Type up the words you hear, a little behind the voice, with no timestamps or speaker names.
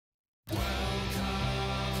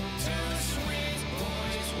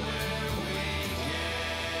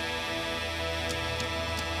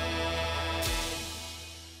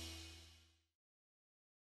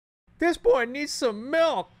This boy needs some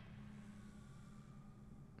milk.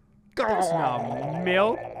 That's not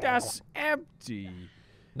milk. That's empty.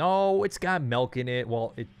 No, it's got milk in it.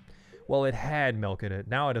 Well, it had milk in it.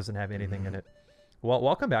 Now it doesn't have anything in it. Well,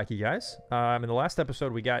 welcome back, you guys. In the last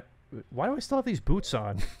episode, we got. Why do I still have these boots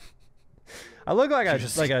on? I look like a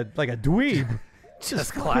dweeb.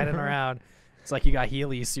 Just gliding around. It's like you got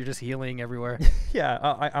heelies. You're just healing everywhere. Yeah,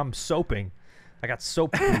 I'm soaping. I got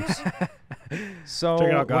soap boots. So check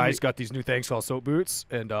it out, guys. Got these new things called soap boots,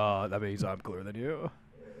 and that means I'm cooler than you.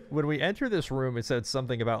 When we enter this room, it said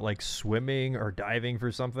something about like swimming or diving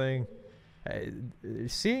for something.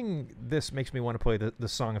 Seeing this makes me want to play the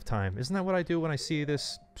Song of Time. Isn't that what I do when I see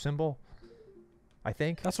this symbol? I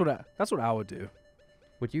think that's what I would do.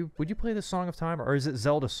 Would you play the Song of Time, or is it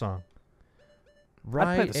Zelda's song?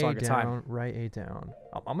 I'd play the Song of Time. Down, right A down.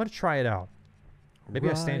 I'm gonna try it out. Maybe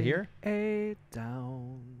I stand here. A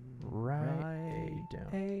down. Right A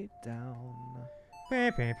down. A down.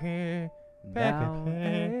 Down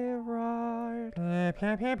A right.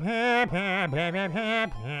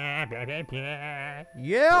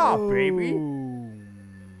 Yeah, baby.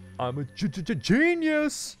 I'm a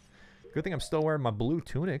genius. Good thing I'm still wearing my blue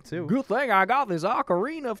tunic too. Good thing I got this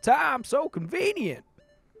Ocarina of Time. So convenient.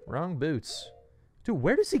 Wrong boots. Dude,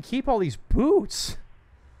 where does he keep all these boots?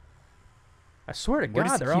 I swear to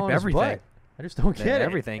God, they're all in his butt. I just don't get it.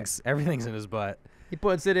 Everything's in his butt. He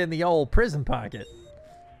puts it in the old prison pocket.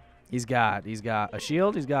 He's got a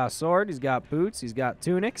shield, he's got a sword, he's got boots, he's got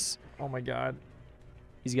tunics. Oh my God.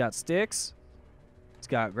 He's got sticks. He's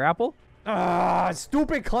got grapple. Ah,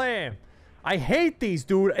 stupid clam. I hate these,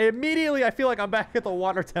 dude. Immediately I feel like I'm back at the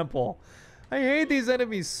water temple. I hate these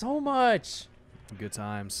enemies so much. Good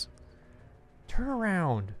times. Turn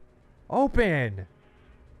around. Open.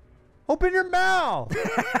 Open your mouth.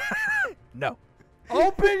 No.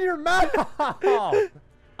 Open your mouth.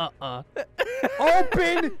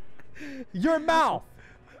 Open your mouth.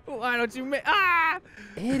 Why don't you make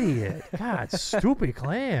Idiot. God, stupid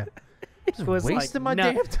clam. Just wasting my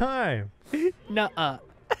damn time. Nuh-uh.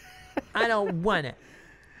 I don't want it.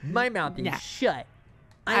 My mouth is shut.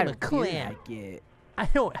 I'm a clam. I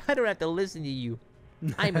don't have to listen to you.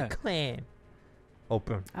 I'm a clam.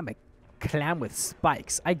 Open. I'm a clam with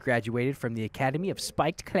spikes. I graduated from the Academy of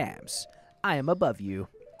Spiked Clams. I am above you.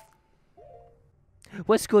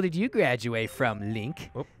 What school did you graduate from,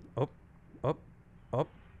 Link? Up.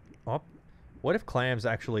 What if clams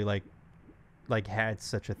actually like had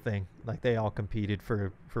such a thing? Like they all competed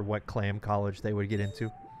for what clam college they would get into.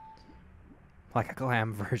 Like a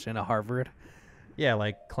clam version of Harvard? Yeah,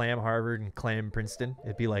 like clam Harvard and clam Princeton.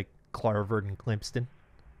 It'd be like Clarvard and Clemston.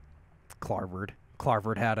 Clarvard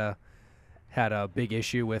had a big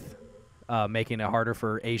issue with making it harder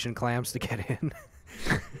for Asian clams to get in.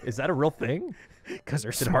 Is that a real thing? Because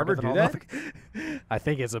they're Did Harvard do that? I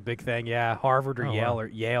think it's a big thing, yeah. Harvard or Wow.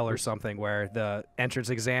 Yale or something, where the entrance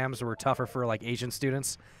exams were tougher for like Asian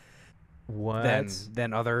students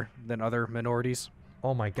than other minorities.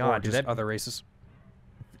 Oh my God, or dude, just other races.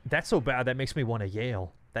 That's so bad. That makes me want to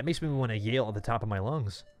Yale. That makes me want to Yale at the top of my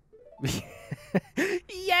lungs.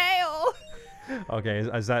 Yale. Okay,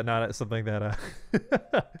 is that not something that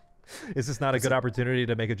is this not a good opportunity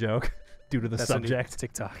to make a joke due to the subject?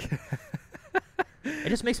 TikTok. It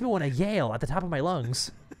just makes me want to Yale at the top of my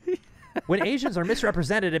lungs. When Asians are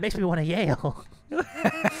misrepresented, it makes me want to Yale.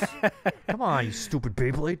 Come on, you stupid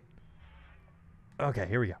Beyblade. Okay,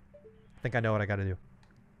 here we go. I think I know what I got to do.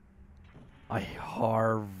 I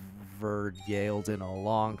Harvard Yaled in a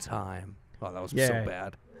long time. Oh, that was so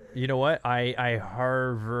bad. You know what? I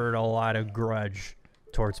harbored a lot of grudge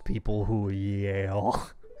towards people who Yale.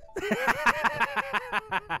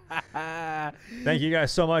 Thank you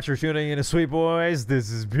guys so much for tuning in to Sweet Boys.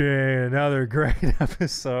 This has been another great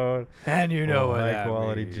episode. And you know what high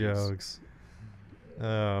quality means. jokes.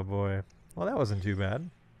 Oh boy. Well, that wasn't too bad.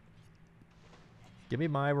 Give me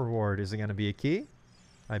my reward. Is it going to be a key?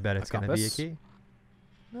 I bet it's going to be a key.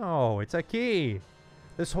 No, it's a key.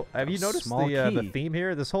 This whole, have you noticed the theme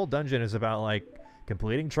here? This whole dungeon is about like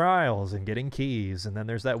completing trials and getting keys, and then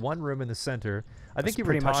there's that one room in the center. I think you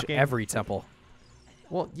were pretty much talking every temple.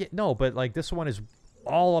 Well, yeah, no, but like this one is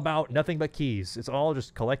all about nothing but keys. It's all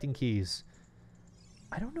just collecting keys.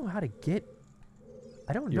 I don't know how to get.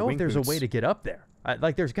 I don't know if there's a way to get up there.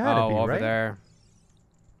 Like there's gotta be, over right? there.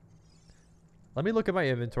 Let me look at my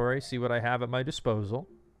inventory, see what I have at my disposal.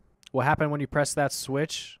 What happened when you pressed that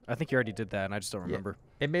switch? I think you already did that, and I just don't remember.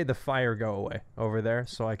 It made the fire go away over there,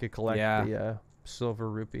 so I could collect the silver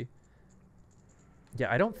rupee. Yeah,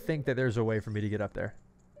 I don't think that there's a way for me to get up there.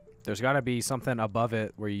 There's got to be something above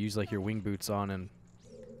it where you use like your wing boots on and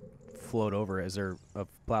float over it. Is there a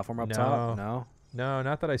platform up top? No. No,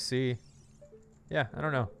 not that I see. Yeah, I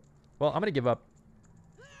don't know. Well, I'm gonna give up.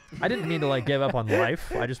 I didn't mean to like give up on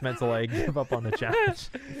life. I just meant to like give up on the challenge.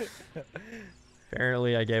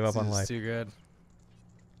 Apparently, I gave up on life. Too good.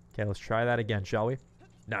 Okay, let's try that again, shall we?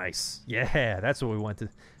 Nice. Yeah, that's what we want to.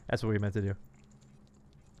 That's what we meant to do.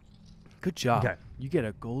 Good job. Okay. You get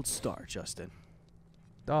a gold star, Justin.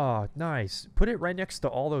 Oh, nice. Put it right next to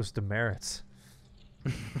all those demerits.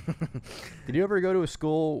 Did you ever go to a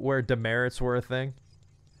school where demerits were a thing?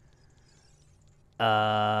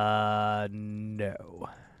 No.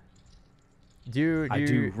 I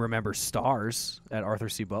do remember stars at Arthur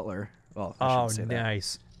C. Butler. Well, I shouldn't say that.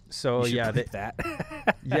 Nice. So yeah, that.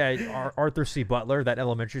 Yeah, Arthur C. Butler, that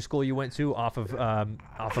elementary school you went to off of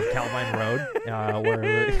Calvine Road,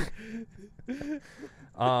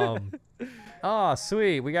 oh,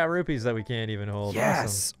 sweet, we got rupees that we can't even hold.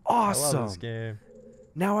 Yes, awesome. I love this game.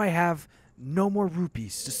 Now I have no more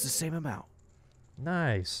rupees, just the same amount.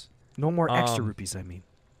 Nice. No more extra rupees, I mean.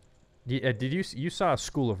 Did you saw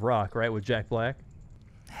School of Rock, right, with Jack Black?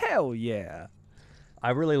 Hell yeah. I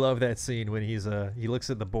really love that scene when he looks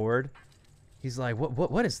at the board. He's like,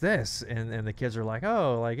 what is this? And the kids are like,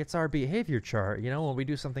 oh, like it's our behavior chart. You know, when we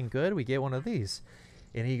do something good, we get one of these.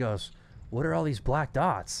 And he goes, what are all these black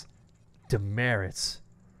dots? Demerits.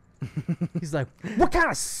 He's like, what kind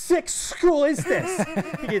of sick school is this?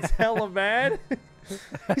 He gets hella mad.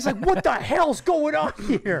 He's like, what the hell's going on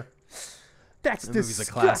here? That's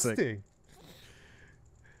disgusting.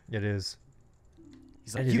 It is.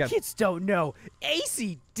 He's like, you kids don't know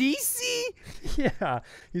AC/DC? Yeah.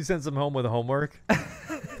 He sends them home with homework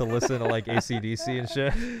to listen to like AC/DC and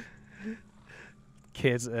shit.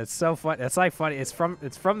 Kids, it's so fun. It's like funny. It's from the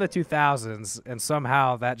 2000s, and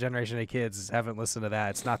somehow that generation of kids haven't listened to that.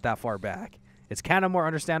 It's not that far back. It's kind of more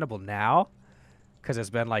understandable now because it's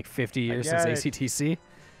been like 50 years since AC/DC.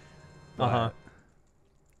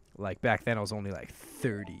 Like back then, it was only like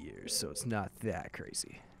 30 years, so it's not that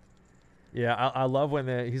crazy. Yeah, I love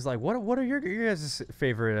when he's like, "What are your guys'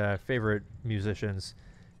 favorite musicians?"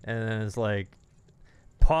 And then it's like,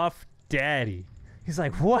 Puff Daddy. He's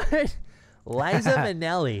like, "What? Liza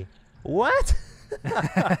Minnelli? What?"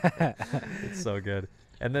 It's so good.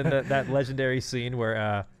 And then that legendary scene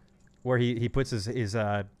where he puts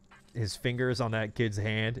his fingers on that kid's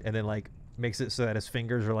hand and then like makes it so that his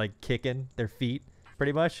fingers are like kicking their feet,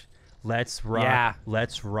 pretty much. Let's rock. Yeah.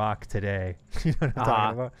 Let's rock today. You know what I'm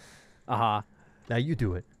talking about? Now you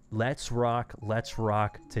do it. Let's rock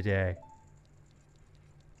today.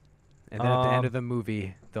 And then at the end of the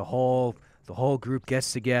movie, the whole group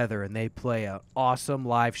gets together and they play an awesome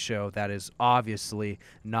live show that is obviously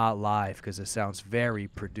not live because it sounds very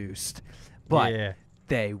produced. But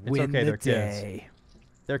they win the day.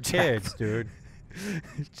 They're kids, dude.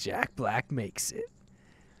 Jack Black makes it.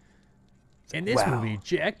 In this movie,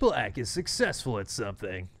 Jack Black is successful at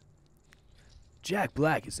something. Jack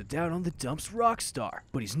Black is a down-on-the-dumps rock star,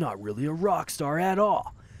 but he's not really a rock star at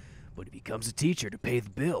all. But he becomes a teacher to pay the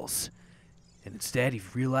bills. And instead, he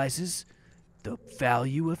realizes the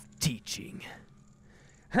value of teaching.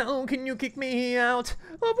 How can you kick me out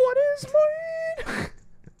of what is mine?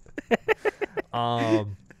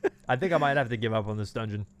 I think I might have to give up on this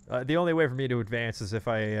dungeon. The only way for me to advance is if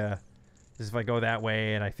I go that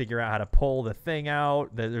way and I figure out how to pull the thing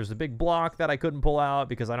out. There's a big block that I couldn't pull out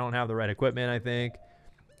because I don't have the right equipment, I think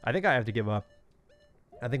I have to give up.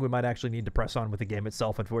 I think we might actually need to press on with the game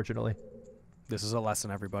itself, unfortunately. This is a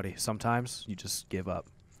lesson, everybody. Sometimes you just give up.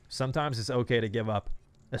 Sometimes it's okay to give up,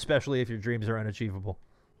 especially if your dreams are unachievable.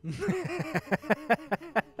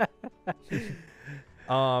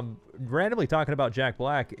 Randomly talking about Jack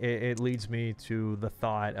Black, it leads me to the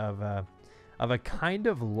thought of a kind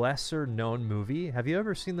of lesser known movie. Have you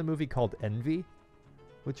ever seen the movie called Envy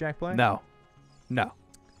with Jack Black? No.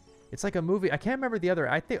 It's like a movie. I can't remember the other.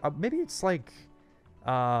 I think maybe it's like,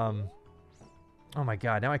 oh my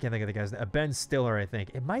God, now I can't think of the guy's name. Ben Stiller, I think.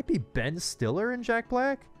 It might be Ben Stiller and Jack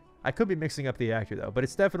Black. I could be mixing up the actor though, but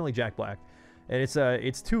it's definitely Jack Black. And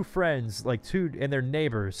it's two friends, and they're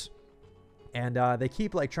neighbors. And they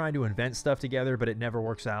keep like trying to invent stuff together, but it never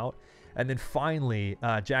works out. And then finally,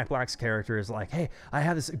 Jack Black's character is like, hey, I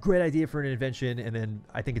have this great idea for an invention. And then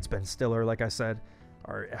I think it's Ben Stiller, like I said.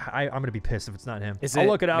 Or I'm going to be pissed if it's not him. I'll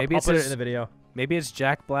look it up. I'll put it in the video. Maybe it's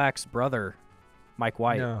Jack Black's brother, Mike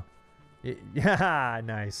White. No. Yeah,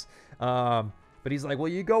 nice. But he's like, well,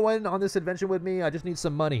 you go in on this invention with me. I just need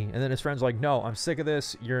some money. And then his friend's like, no, I'm sick of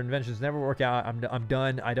this. Your inventions never work out. I'm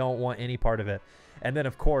done. I don't want any part of it. And then,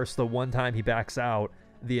 of course, the one time he backs out,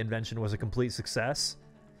 the invention was a complete success.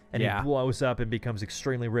 and Yeah. he blows up and becomes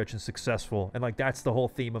extremely rich and successful. And like that's the whole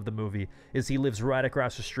theme of the movie is he lives right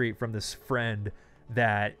across the street from this friend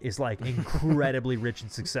that is like incredibly rich and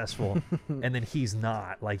successful, and then he's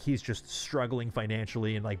not. Like he's just struggling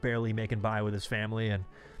financially and like barely making by with his family, and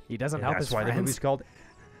He doesn't help that's his why friends. the movie's called.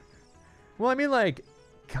 Well, I mean, like,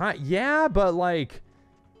 yeah, but like,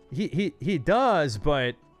 he does,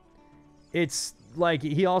 but it's like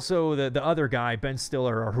he also the other guy, Ben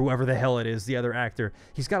Stiller or whoever the hell it is, the other actor,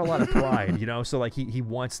 he's got a lot of pride, you know. So like he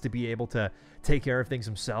wants to be able to take care of things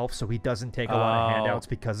himself, so he doesn't take a lot of handouts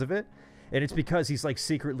because of it. And it's because he's like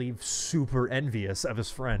secretly super envious of his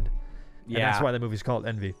friend. Yeah. And that's why the movie's called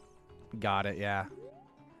Envy. Got it, yeah.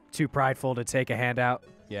 Too prideful to take a handout.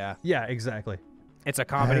 Yeah. Yeah, exactly. It's a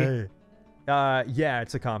comedy. Yeah,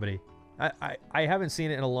 it's a comedy. I haven't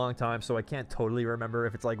seen it in a long time, so I can't totally remember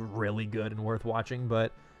if it's like really good and worth watching,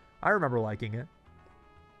 but I remember liking it.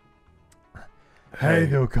 Hey,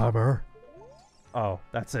 newcomer. Oh,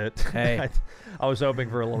 that's it. Hey. I was hoping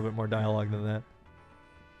for a little bit more dialogue than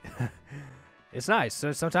that. It's nice.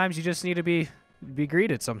 So sometimes you just need to be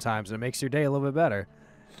greeted sometimes, and it makes your day a little bit better.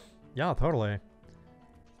 Yeah, totally.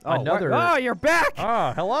 Oh, Another. Oh, you're back!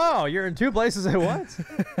 Oh, hello. You're in two places at once.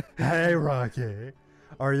 Hey, Rocky.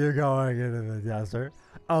 Are you going into the desert?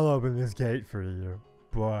 I'll open this gate for you.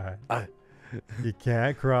 But you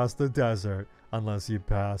can't cross the desert unless you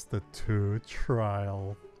pass the 2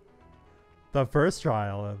 trials. The first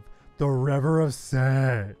trial of the River of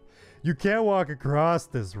Sand. You can't walk across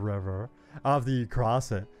this river. After you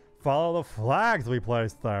cross it, follow the flags we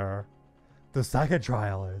placed there. The second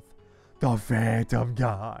trial is the Phantom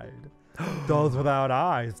Guide. Those without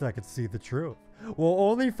eyes that can see the truth will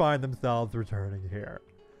only find themselves returning here.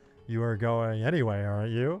 You are going anyway,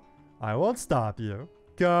 aren't you? I won't stop you.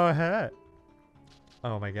 Go ahead.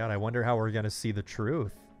 Oh my god, I wonder how we're going to see the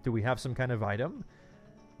truth. Do we have some kind of item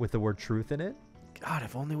with the word truth in it? God,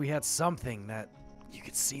 if only we had something that you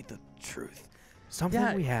could see the truth. Something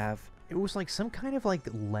Yeah. we have. It was like some kind of like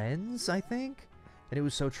lens, I think. And it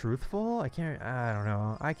was so truthful. I don't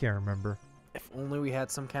know. I can't remember. If only we had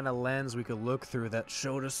some kind of lens we could look through that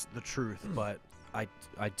showed us the truth, but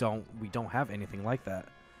we don't have anything like that.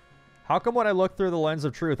 How come when I look through the lens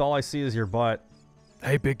of truth, all I see is your butt?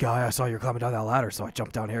 Hey, big guy, I saw you climbing down that ladder, so I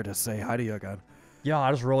jumped down here to say hi to you again. Yeah,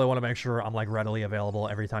 I just really want to make sure I'm like readily available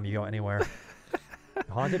every time you go anywhere.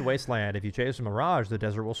 Haunted wasteland. If you chase a mirage, the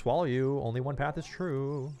desert will swallow you. Only one path is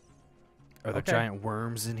true. Are there Okay. giant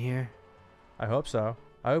worms in here? I hope so.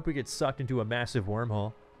 I hope we get sucked into a massive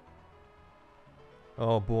wormhole.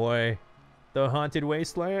 Oh boy. The haunted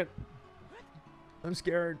wasteland. I'm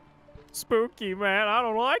scared. Spooky, man. I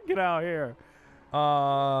don't like it out here.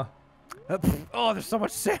 Oh, there's so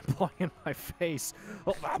much sand blowing in my face.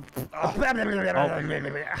 Whoa,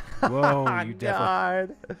 you definitely.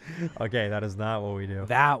 God. Okay, that is not what we do.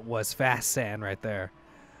 That was fast sand right there.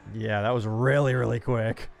 Yeah, that was really, really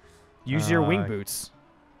quick. Use your wing boots.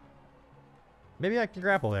 Maybe I can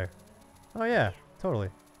grapple there. Oh yeah, totally.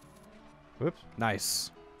 Whoops.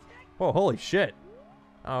 Nice. Oh, holy shit.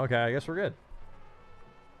 Oh, okay, I guess we're good.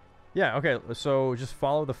 Yeah, okay, so just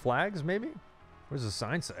follow the flags, maybe? What does the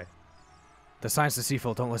sign say? The sign's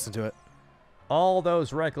deceitful. Don't listen to it. All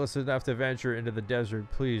those reckless enough to venture into the desert,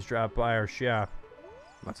 please drop by our shop.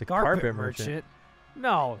 It's a carpet merchant.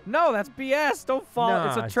 No, that's BS. Don't fall. Nah,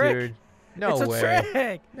 It's a trick. dude. No it's way. a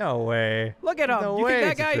trick. No way. Look at him. No you way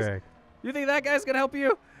think it's that a guy's? trick. You think that guy's gonna help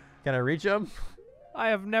you? Can I reach him? I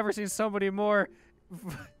have never seen somebody more.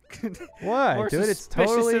 What, more dude? It's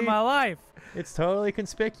suspicious totally, in my life. it's totally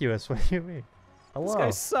conspicuous. What do you mean? Hello. This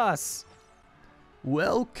guy's sus.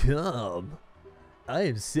 Welcome. I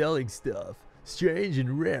am selling stuff, strange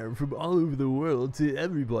and rare from all over the world to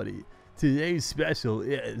everybody. Today's special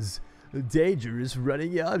is a dangerous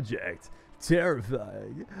running object.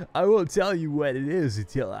 Terrifying. I won't tell you what it is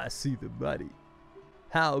until I see the money.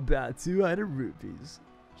 How about 200 rupees?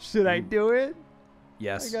 Should I do it?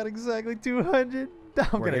 Yes. I got exactly 200. I'm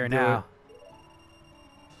We're gonna here do now. it.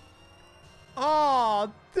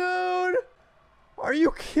 Oh, dude. Are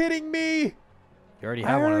you kidding me? You already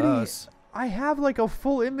have one of those. I have like a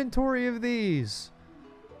full inventory of these.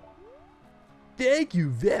 Thank you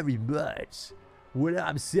very much. What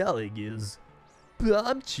I'm selling is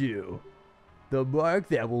Bomb Chew. The mark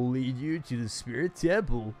that will lead you to the Spirit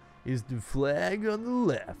Temple is the flag on the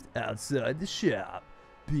left outside the shop.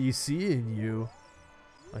 Be seeing you.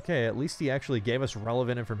 Okay, at least he actually gave us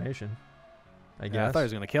relevant information. I guess. Yeah, I thought he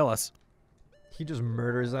was gonna kill us. He just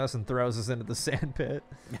murders us and throws us into the sand pit.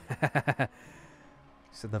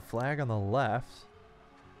 So the flag on the left.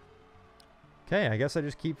 Okay, I guess I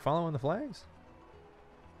just keep following the flags.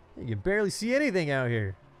 You can barely see anything out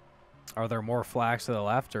here. Are there more flags to the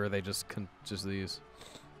left, or are they just these?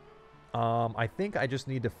 I think I just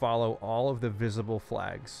need to follow all of the visible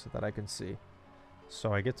flags that I can see.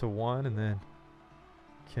 So I get to 1 and then...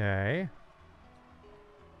 Okay.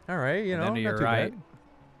 All right, you know, then to not your too right. bad.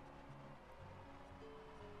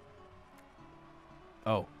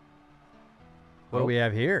 Oh. What do we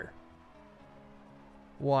have here?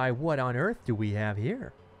 Why, what on earth do we have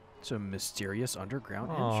here? It's a mysterious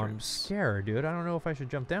underground Oh, I'm entrance. scared, dude. I don't know if I should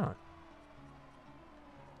jump down.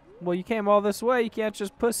 Well, you came all this way. You can't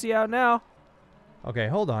just pussy out now. Okay,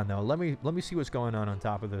 hold on though. Let me see what's going on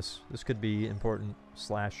top of this. This could be important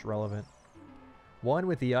 / relevant. One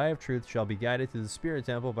with the Eye of Truth shall be guided to the Spirit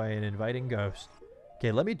Temple by an inviting ghost.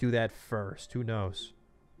 Okay, let me do that first. Who knows?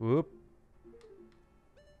 Whoop.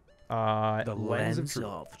 The lens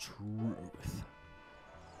of truth.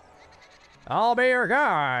 I'll be your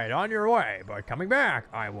guide on your way, but coming back,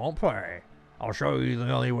 I won't play. I'll show you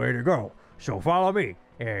the only way to go, so follow me,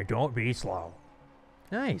 and don't be slow.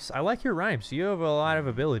 Nice. I like your rhymes. You have a lot of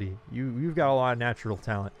ability. You've got a lot of natural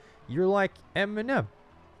talent. You're like Eminem.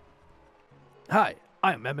 Hi,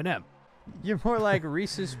 I'm Eminem. You're more like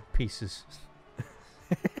Reese's Pieces.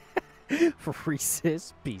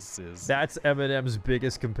 Reese's Pieces. That's Eminem's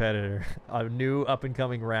biggest competitor. A new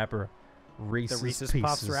up-and-coming rapper. Reese's Reese's Pieces.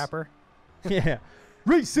 Puffs rapper? Yeah.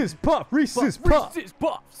 Reese's Puff! Reese's Puff! Reese's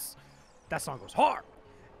Puffs! That song goes hard.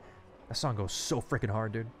 That song goes so freaking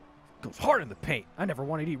hard, dude. Goes hard in the paint. I never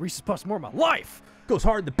wanted to eat Reese's Puffs more in my life. Goes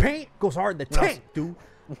hard in the paint, goes hard in the tank, dude.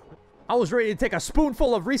 I was ready to take a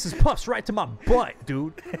spoonful of Reese's Puffs right to my butt,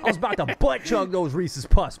 dude. I was about to butt chug those Reese's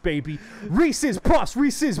Puffs, baby. Reese's Puffs,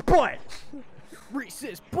 Reese's butt.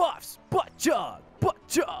 Reese's Puffs, butt chug, butt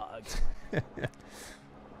chug. Oh,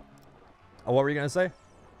 what were you gonna say?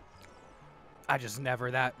 I just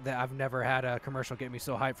never I've never had a commercial get me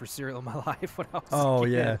so hyped for cereal in my life when I was Oh a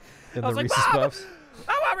kid. yeah, and I the was like, Reese's Mom, Puffs.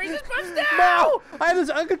 I want Reese's Puffs now. No, I have this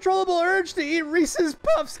uncontrollable urge to eat Reese's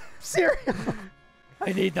Puffs cereal.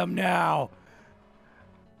 I need them now.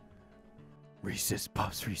 Reese's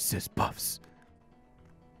Puffs, Reese's Puffs.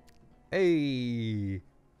 Hey.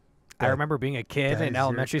 I remember being a kid in Guys,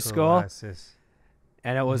 elementary your school, glasses.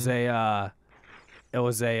 and it was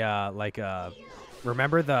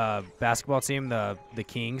remember the basketball team, the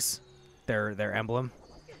Kings, their emblem.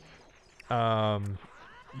 Yeah,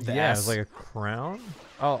 it S. was like a crown.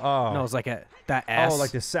 Oh. No, it was like that S. Oh, like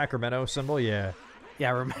the Sacramento symbol. Yeah.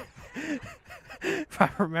 Yeah, I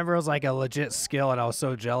remember it was like a legit skill, and I was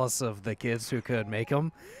so jealous of the kids who could make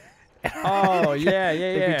them. Oh yeah.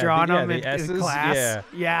 They'd be drawing them the in class.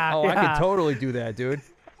 Yeah. Oh, I could totally do that, dude.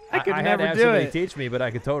 I could I never had to have do somebody it. teach me, but I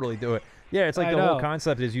could totally do it. Yeah, it's like I the whole know.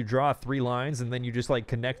 concept is you draw 3 lines and then you just like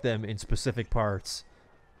connect them in specific parts.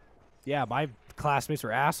 Yeah, my classmates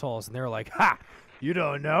were assholes, and they were like, "Ha, you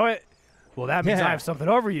don't know it? Well, that means Yeah. I have something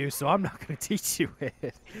over you, so I'm not going to teach you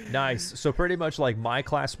it." Nice. So pretty much like my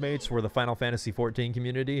classmates were the Final Fantasy 14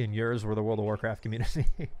 community and yours were the World of Warcraft community.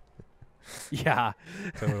 Yeah.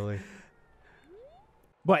 Totally.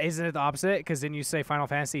 But isn't it the opposite? Because then you say Final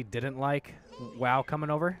Fantasy didn't like WoW coming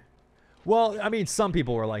over? Well, I mean, some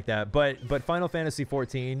people were like that, but Final Fantasy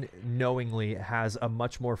 14 knowingly has a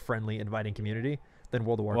much more friendly, inviting community than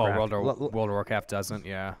World of Warcraft. Well, World of Warcraft doesn't,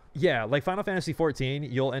 yeah. Yeah, like Final Fantasy 14,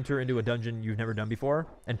 you'll enter into a dungeon you've never done before,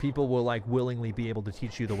 and people will like willingly be able to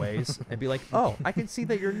teach you the ways and be like, "Oh, I can see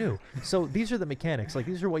that you're new. So these are the mechanics. Like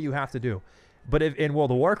these are what you have to do." But if in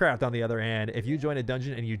World of Warcraft, on the other hand, if you join a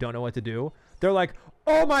dungeon and you don't know what to do, they're like,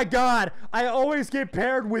 "Oh my god, I always get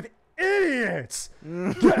paired with idiots!"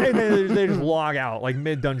 And then they just log out. Like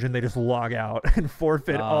mid-dungeon, they just log out and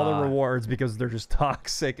forfeit all the rewards because they're just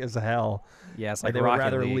toxic as hell. Yeah, it's Like like they would Rocket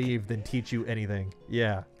rather League. leave than teach you anything.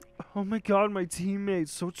 Yeah. Oh my god, my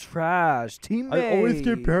teammate's so trash. I always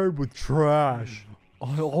get paired with trash.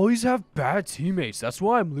 I always have bad teammates. That's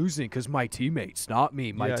why I'm losing, because my teammates, not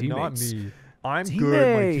me. My Yeah, teammates. not me. I'm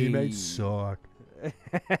good. My teammates suck.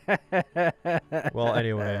 Well,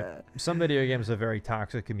 anyway, some video games have very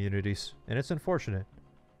toxic communities, and it's unfortunate.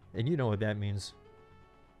 And you know what that means.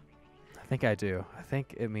 I think I do. I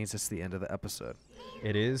think it means it's the end of the episode.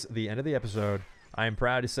 It is the end of the episode. I am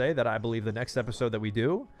proud to say that I believe the next episode that we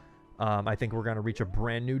do, I think we're going to reach a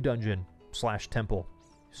brand new dungeon / temple.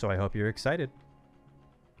 So I hope you're excited.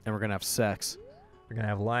 And we're going to have sex. We're going to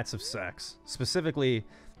have lots of sex. Specifically,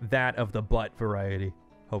 that of the butt variety,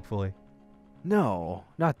 hopefully. No,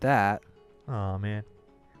 not that. Aw, man.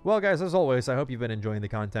 Well, guys, as always, I hope you've been enjoying the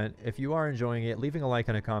content. If you are enjoying it, leaving a like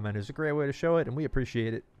and a comment is a great way to show it, and we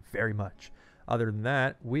appreciate it very much. Other than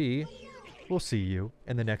that, we will see you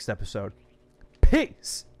in the next episode.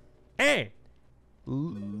 Peace and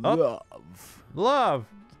Love. love.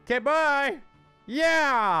 Okay, bye.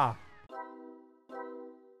 Yeah.